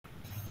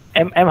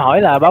Em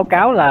hỏi là báo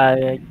cáo là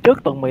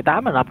trước tuần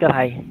 18 mà nộp cho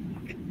thầy.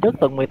 Trước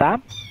tuần 18.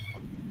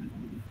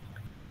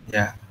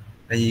 Dạ.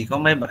 Tại vì có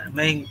mấy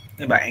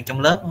bạn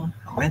trong lớp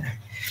hỏi này.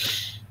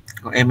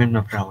 Còn em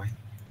nộp rồi.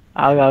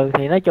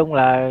 Thì nói chung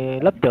là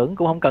lớp trưởng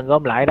cũng không cần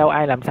gom lại đâu,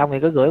 ai làm xong thì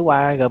cứ gửi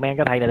qua Gmail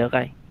cho thầy là được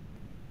rồi.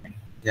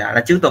 Dạ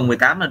là trước tuần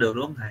 18 là được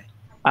đúng không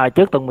thầy?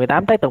 Trước tuần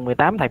 18 tới tuần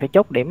 18 thầy phải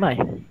chốt điểm rồi.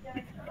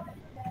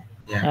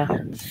 Dạ, Ha.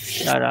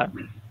 dạ. Rồi.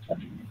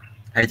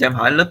 Thầy cho em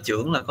hỏi lớp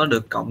trưởng là có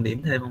được cộng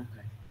điểm thêm không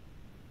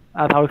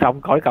thầy? Thôi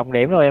không khỏi cộng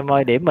điểm đâu em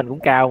ơi, điểm mình cũng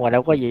cao mà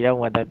đâu có gì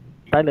đâu mà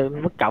tới lượt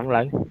mất cộng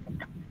lận.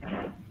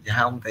 Dạ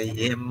không, tại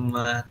vì em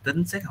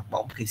tính xét học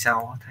bổng thì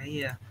sau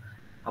thấy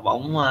học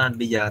bổng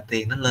bây giờ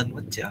tiền nó lên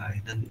quá trời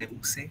nên em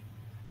muốn xét.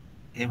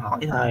 Em hỏi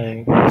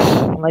thôi.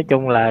 Thôi, nói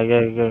chung là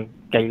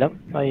kỳ lắm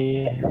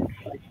thôi.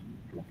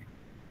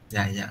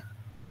 Dạ, dạ.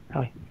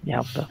 Thôi đi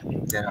học rồi.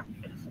 Dạ.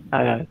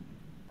 Rồi.